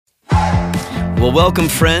Well, welcome,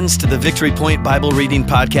 friends, to the Victory Point Bible Reading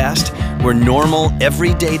Podcast, where normal,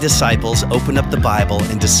 everyday disciples open up the Bible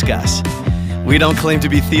and discuss. We don't claim to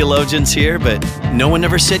be theologians here, but no one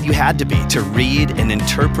ever said you had to be to read and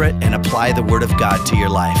interpret and apply the Word of God to your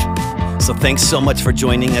life. So thanks so much for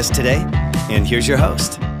joining us today, and here's your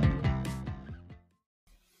host.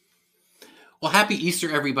 Well, happy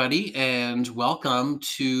Easter, everybody, and welcome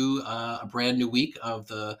to a brand new week of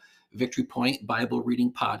the Victory Point Bible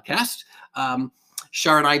Reading Podcast.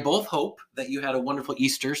 Shar and I both hope that you had a wonderful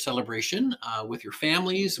Easter celebration with your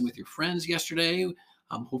families and with your friends yesterday.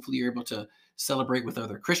 Hopefully you're able to celebrate with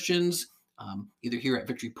other Christians, either here at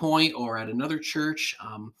Victory Point or at another church.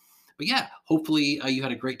 But yeah, hopefully you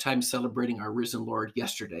had a great time celebrating our risen Lord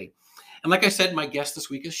yesterday. And like I said, my guest this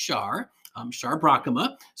week is Shar. Shar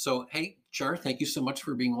Brockema. So, hey, Shar, thank you so much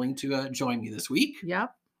for being willing to join me this week.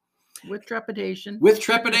 Yep. With trepidation. With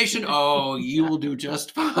trepidation. Oh, you will do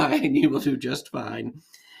just fine. You will do just fine.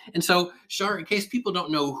 And so, Shar, in case people don't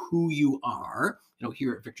know who you are,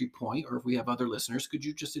 here at Victory Point, or if we have other listeners, could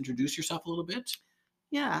you just introduce yourself a little bit?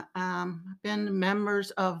 Yeah. I've been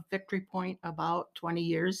members of Victory Point about 20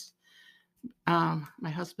 years. My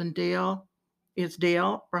husband, Dale, is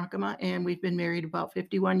Dale Brockema, and we've been married about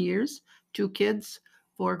 51 years, 2 kids,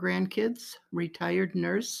 4 grandkids, retired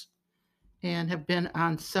nurse, and have been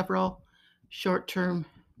on several short-term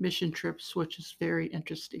mission trips, which is very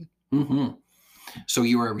interesting. Mm-hmm. So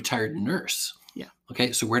you were a retired nurse. Yeah.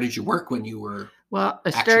 Okay. So where did you work when you were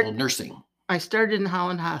nursing? I started in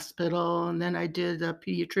Holland Hospital, and then I did a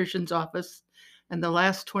pediatrician's office. And the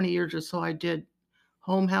last 20 years or so, I did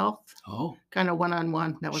home health. Oh. Kind of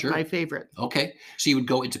one-on-one. That was my favorite. Okay. So you would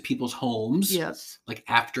go into people's homes? Yes. Like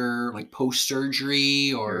after,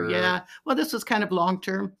 post-surgery or? Yeah. Well, this was kind of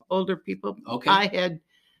long-term, older people. Okay. I had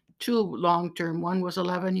 2 long-term. One was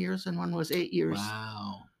 11 years and one was 8 years.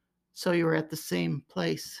 Wow. So you were at the same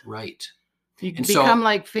place. Right. You become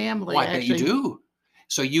like family. I bet you do.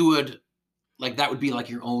 So you would, that would be like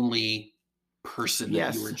your only person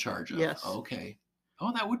that you were in charge of? Yes. Okay.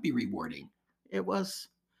 Oh, that would be rewarding. It was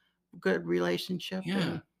a good relationship.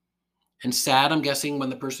 Yeah. And sad, I'm guessing, when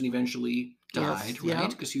the person eventually died, yes, right?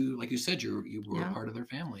 Because you, like you said, you were a part of their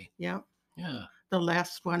family. Yeah. Yeah. The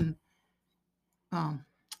last one,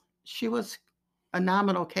 she was a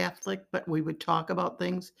nominal Catholic, but we would talk about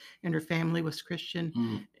things, and her family was Christian.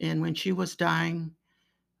 Mm. And when she was dying,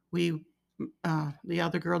 we, the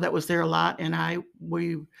other girl that was there a lot, and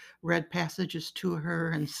we read passages to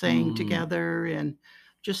her and sang together and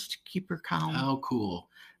just keep her calm. How cool.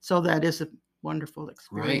 So that is a wonderful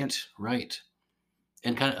experience. Right.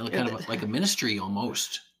 And kind of like a ministry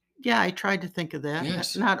almost. Yeah, I tried to think of that.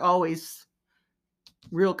 Yes. Not always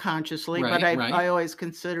real consciously, but I always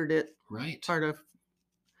considered it part of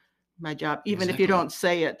my job, even if you don't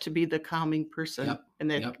say it, to be the calming person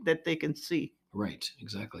and that they can see. Right,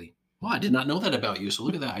 exactly. Well, I did not know that about you. So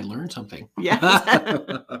look at that. I learned something.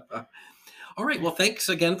 Yeah. All right. Well, thanks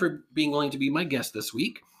again for being willing to be my guest this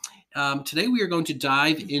week. Today we are going to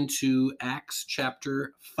dive into Acts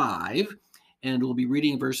chapter 5, and we'll be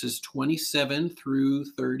reading verses 27 through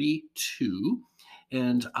 32.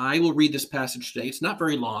 And I will read this passage today. It's not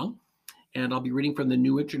very long, and I'll be reading from the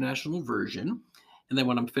New International Version. And then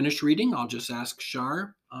when I'm finished reading, I'll just ask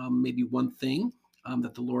Shar maybe one thing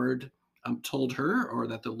that the Lord told her, or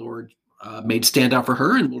that the Lord made stand out for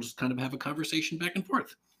her, and we'll just kind of have a conversation back and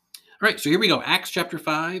forth. All right, so here we go. Acts chapter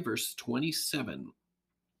 5, verse 27.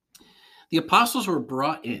 The apostles were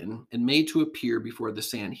brought in and made to appear before the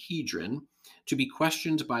Sanhedrin to be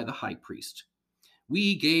questioned by the high priest.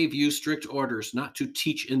 "We gave you strict orders not to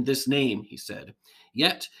teach in this name," he said.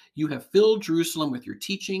 "Yet you have filled Jerusalem with your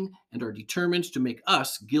teaching and are determined to make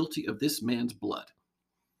us guilty of this man's blood."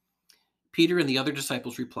 Peter and the other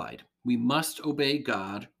disciples replied, "We must obey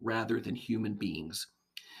God rather than human beings.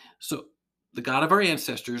 So the God of our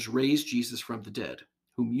ancestors raised Jesus from the dead,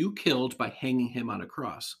 whom you killed by hanging him on a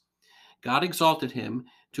cross. God exalted him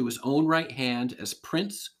to his own right hand as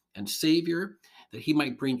Prince and Savior, that he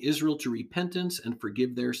might bring Israel to repentance and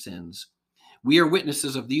forgive their sins. We are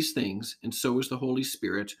witnesses of these things, and so is the Holy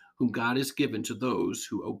Spirit, whom God has given to those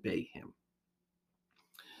who obey him."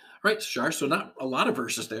 All right, Shar, so not a lot of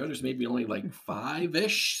verses there. There's maybe only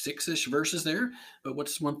 5-ish, 6-ish verses there. But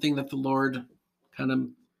what's one thing that the Lord kind of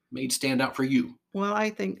made stand out for you? Well, I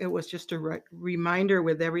think it was just a reminder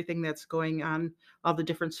with everything that's going on, all the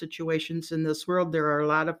different situations in this world. There are a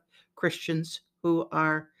lot of Christians who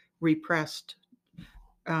are repressed,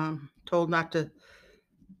 told not to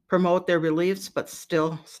promote their beliefs, but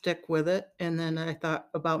still stick with it. And then I thought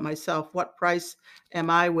about myself, what price am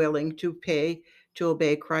I willing to pay to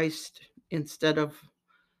obey Christ instead of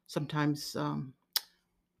sometimes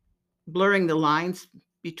blurring the lines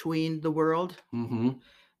between the world Mm-hmm.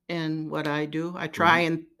 and what I do. I try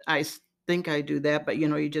and think I do that, but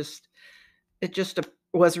it just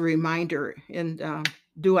was a reminder. And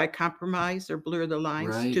do I compromise or blur the lines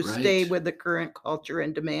Right, to stay right. with the current culture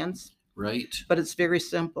and demands? Right. But it's very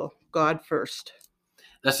simple. God first.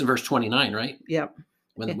 That's in verse 29, right? Yep.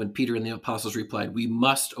 When Peter and the apostles replied, we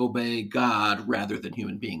must obey God rather than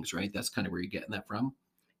human beings, right? That's kind of where you're getting that from.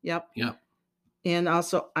 Yep. Yep. And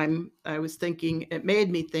also I was thinking, it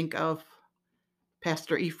made me think of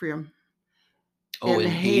Pastor Ephraim Oh, in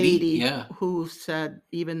Haiti? Yeah. who said,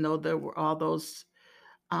 even though there were all those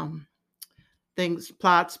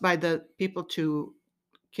plots by the people to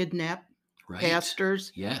kidnap Right.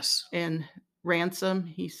 pastors Yes. and ransom,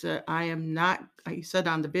 he said, he said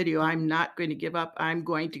on the video, I'm not going to give up. I'm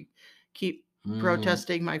going to keep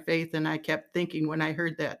protesting my faith. And I kept thinking when I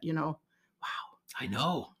heard that, wow. I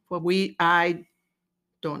know. Well, I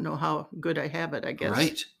don't know how good I have it, I guess.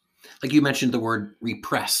 Right. Like you mentioned the word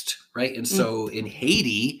repressed, right? And so in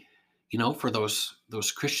Haiti, for those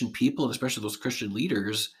Christian people, and especially those Christian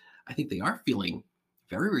leaders, I think they are feeling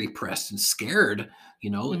very repressed and scared,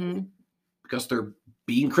 because they're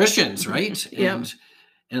being Christians, right? Yeah.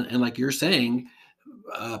 And like you're saying,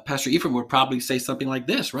 Pastor Ephraim would probably say something like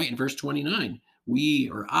this, right? In verse 29,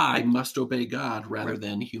 I must obey God rather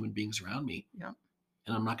than human beings around me. Yeah.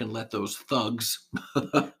 And I'm not going to let those thugs.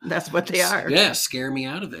 That's what they are. Yeah, scare me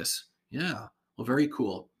out of this. Yeah. Well, very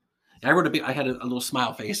cool. I had a little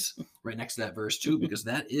smile face right next to that verse too, because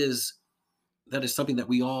that is something that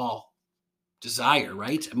we all desire,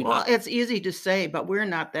 right? I mean, well, it's easy to say, but we're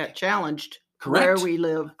not that challenged. Correct. Where we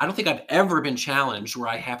live. I don't think I've ever been challenged where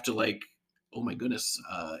I have to oh my goodness,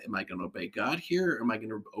 am I going to obey God here? Or am I going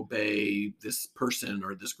to obey this person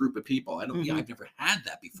or this group of people? I've never had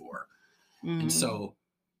that before. And so.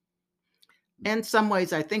 In some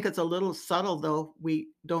ways, I think it's a little subtle, though. We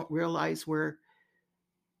don't realize we're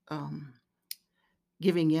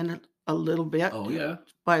giving in a little bit. Oh, yeah.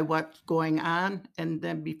 By what's going on. And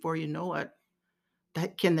then before you know it,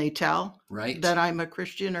 can they tell right. that I'm a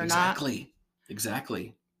Christian or not?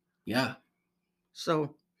 Exactly. Yeah.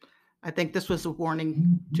 So I think this was a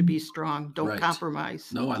warning to be strong. Don't compromise.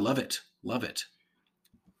 No, I love it. Love it.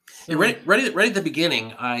 So, and right at the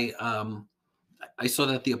beginning, I saw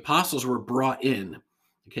that the apostles were brought in.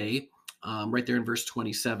 Okay, right there in verse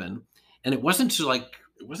 27, and it wasn't to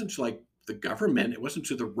the government. It wasn't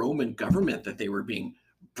to the Roman government that they were being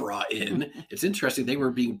brought in. It's interesting. They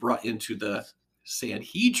were being brought into the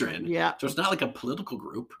Sanhedrin. Yeah. So it's not like a political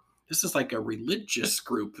group. This is like a religious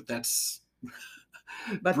group that's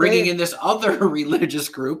bringing in this other religious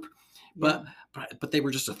group. But they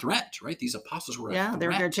were just a threat, right? These apostles were a threat. They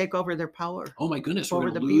were going to take over their power. Oh my goodness, we're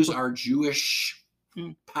going to lose our Jewish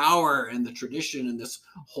power and the tradition and this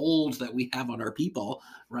hold that we have on our people,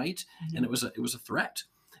 right? Mm-hmm. And it was a threat.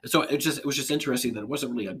 So it was just interesting that it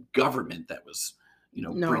wasn't really a government that was,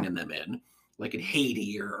 bringing them in, like in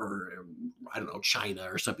Haiti or I don't know, China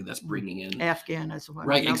or something that's bringing in Afghan as well.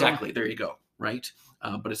 Right, exactly. There you go. Right,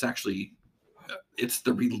 but it's actually it's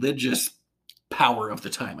the religious power of the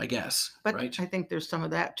time, I guess. But right? I think there's some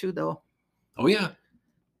of that too, though. Oh yeah.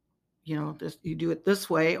 You do it this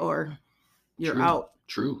way or you're out.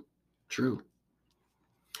 True.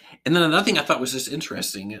 And then another thing I thought was just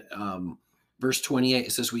interesting. Verse 28,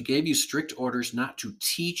 it says, "We gave you strict orders not to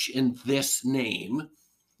teach in this name."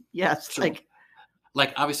 Yes, so,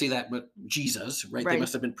 like obviously but Jesus, right? They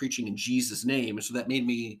must have been preaching in Jesus' name. So that made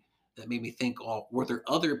me think, were there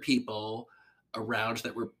other people around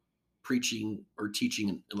that were preaching or teaching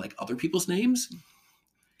in like other people's names?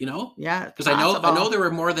 Yeah, because I know there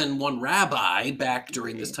were more than one rabbi back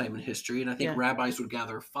during this time in history, and I think rabbis would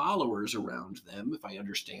gather followers around them, if I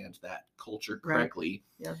understand that culture correctly.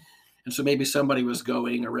 Right. Yeah. And so maybe somebody was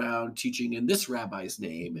going around teaching in this rabbi's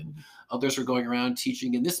name, and others were going around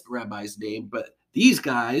teaching in this rabbi's name. But these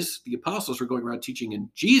guys, the apostles, were going around teaching in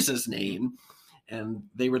Jesus' name, and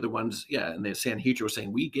they were the ones, and the Sanhedrin was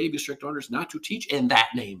saying, "We gave you strict orders not to teach in that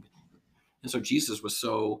name." And so Jesus was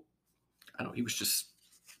so, I don't know, he was just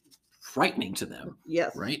frightening to them.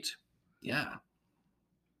 Yes. Right? Yeah.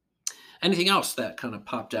 Anything else that kind of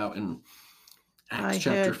popped out in Acts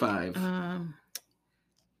chapter 5?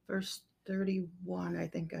 Verse 31, I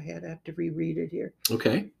think I have to reread it here.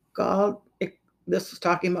 Okay. This is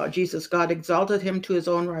talking about Jesus. God exalted him to his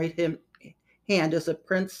own right hand as a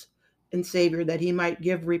prince and savior, that he might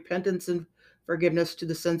give repentance and forgiveness to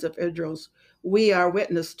the sins of Israel. We are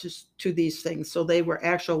witness to these things. So they were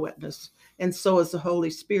actual witness. And so is the Holy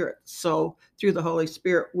Spirit. So through the Holy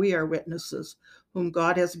Spirit, we are witnesses whom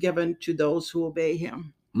God has given to those who obey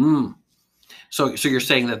him. Mm. So you're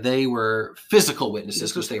saying that they were physical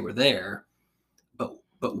witnesses because they were there,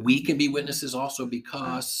 but we can be witnesses also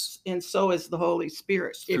because And so is the Holy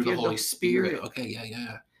Spirit. through the Holy Spirit. Okay,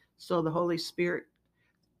 yeah. So the Holy Spirit,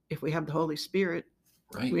 if we have the Holy Spirit,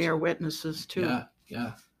 Right. we are witnesses too.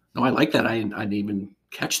 Yeah. No, I like that. I didn't even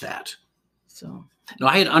catch that. So No,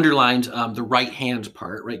 I had underlined the right hand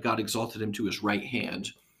part, right? God exalted him to his right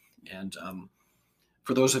hand. And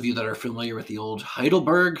for those of you that are familiar with the old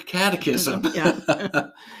Heidelberg Catechism, Yeah.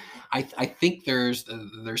 I think there's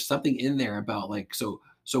something in there about like, so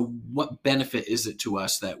what benefit is it to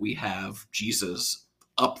us that we have Jesus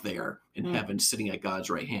up there in heaven sitting at God's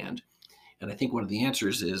right hand? And I think one of the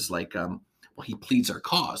answers is like, well, he pleads our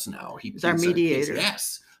cause now. He's our mediator.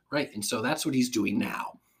 Yes, right. And so that's what he's doing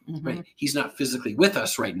now, Mhm. right? He's not physically with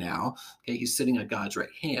us right now. Okay, he's sitting at God's right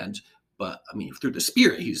hand, but I mean, through the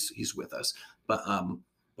Spirit, he's with us. But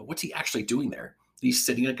what's he actually doing there? He's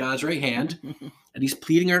sitting at God's right hand, and he's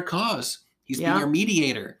pleading our cause. He's being our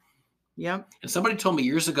mediator. Yep. And somebody told me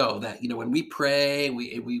years ago that, when we pray,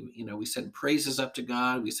 we send praises up to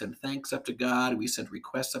God, we send thanks up to God, we send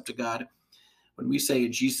requests up to God. When we say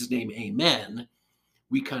in Jesus' name, amen,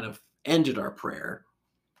 we kind of ended our prayer,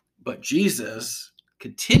 but Jesus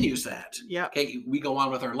continues that. Yeah. Okay, we go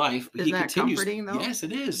on with our life, but Isn't he that continues. comforting, though? Yes,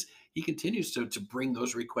 it is. He continues to bring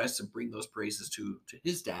those requests and bring those praises to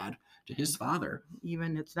his dad, to his Father.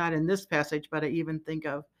 Even it's not in this passage, but I even think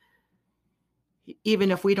of,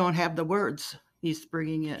 even if we don't have the words, he's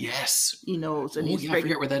bringing it. Yes. He knows. And I he's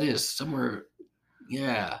forget where that is. Somewhere.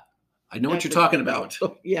 Yeah. I know what you're talking about.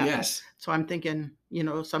 Yeah. Yes. So I'm thinking,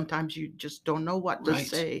 sometimes you just don't know what to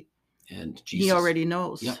say. And Jesus. He already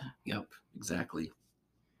knows. Yep. Exactly.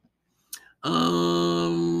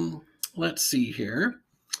 Let's see here.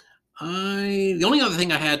 The only other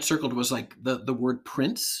thing I had circled was like the word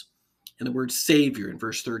prince and the word savior in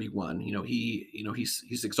verse 31.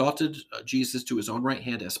 He's exalted Jesus to his own right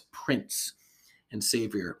hand as prince and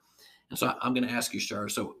savior. And so I'm going to ask you, Shar.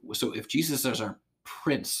 So if Jesus is our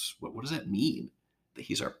prince, what does that mean? That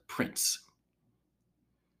he's our prince?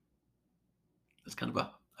 That's kind of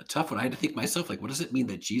a tough one. I had to think myself, like, what does it mean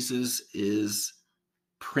that Jesus is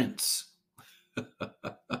prince?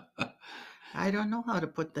 I don't know how to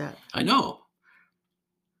put that. I know.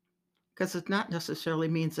 Because it not necessarily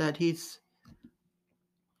means that he's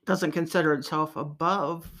doesn't consider himself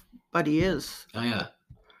above, but he is. Oh, yeah.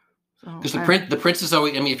 Because So the prince is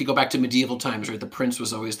always, if you go back to medieval times, right, the prince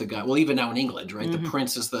was always the guy. Well, even now in England, right, the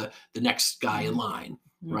prince is the next guy in line,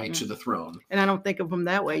 right, to the throne. And I don't think of him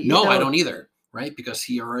that way. No, I don't either, right, because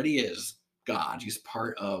he already is God. He's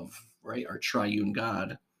part of, right, our triune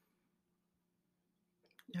God.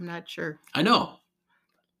 I'm not sure. I know.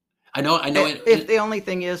 If the only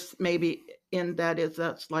thing is maybe in that is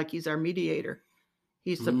that's like he's our mediator.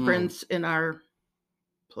 He's the prince in our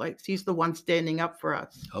place. He's the one standing up for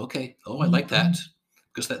us. Okay. Oh, I like that.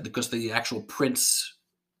 Because the actual prince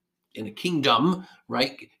in a kingdom,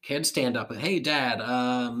 right, can stand up and, hey, Dad,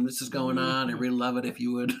 this is going on. I really love it if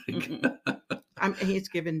you would. He's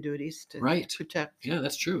given duties to protect. Yeah,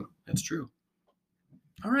 that's true. That's true.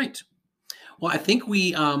 All right. Well, I think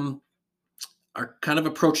we are kind of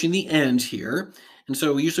approaching the end here. And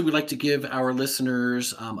so usually we like to give our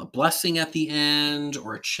listeners a blessing at the end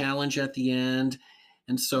or a challenge at the end.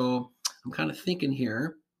 And so I'm kind of thinking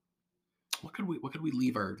here, what could we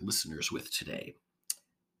leave our listeners with today?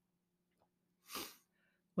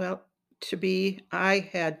 Well, I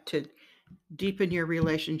had to deepen your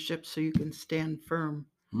relationship so you can stand firm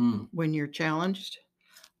when you're challenged.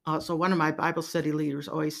 So one of my Bible study leaders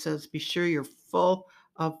always says, be sure you're full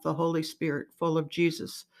of the Holy Spirit, full of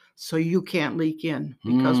Jesus, so you can't leak in.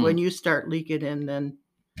 Because when you start leaking in, then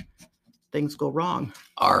things go wrong.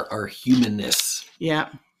 Our humanness. Yeah.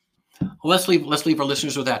 Well, let's leave our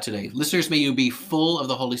listeners with that today. Listeners, may you be full of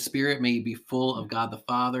the Holy Spirit. May you be full of God the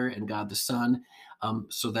Father and God the Son,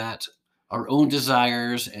 so that our own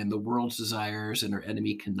desires and the world's desires and our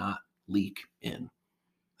enemy cannot leak in.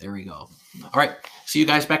 There we go. All right. See you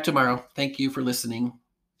guys back tomorrow. Thank you for listening.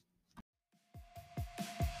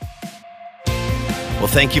 Well,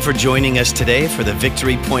 thank you for joining us today for the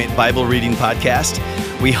Victory Point Bible Reading Podcast.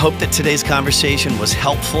 We hope that today's conversation was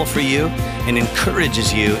helpful for you and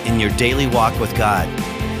encourages you in your daily walk with God.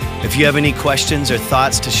 If you have any questions or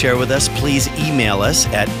thoughts to share with us, please email us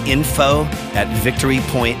at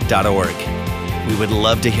info@victorypoint.org. We would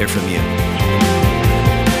love to hear from you.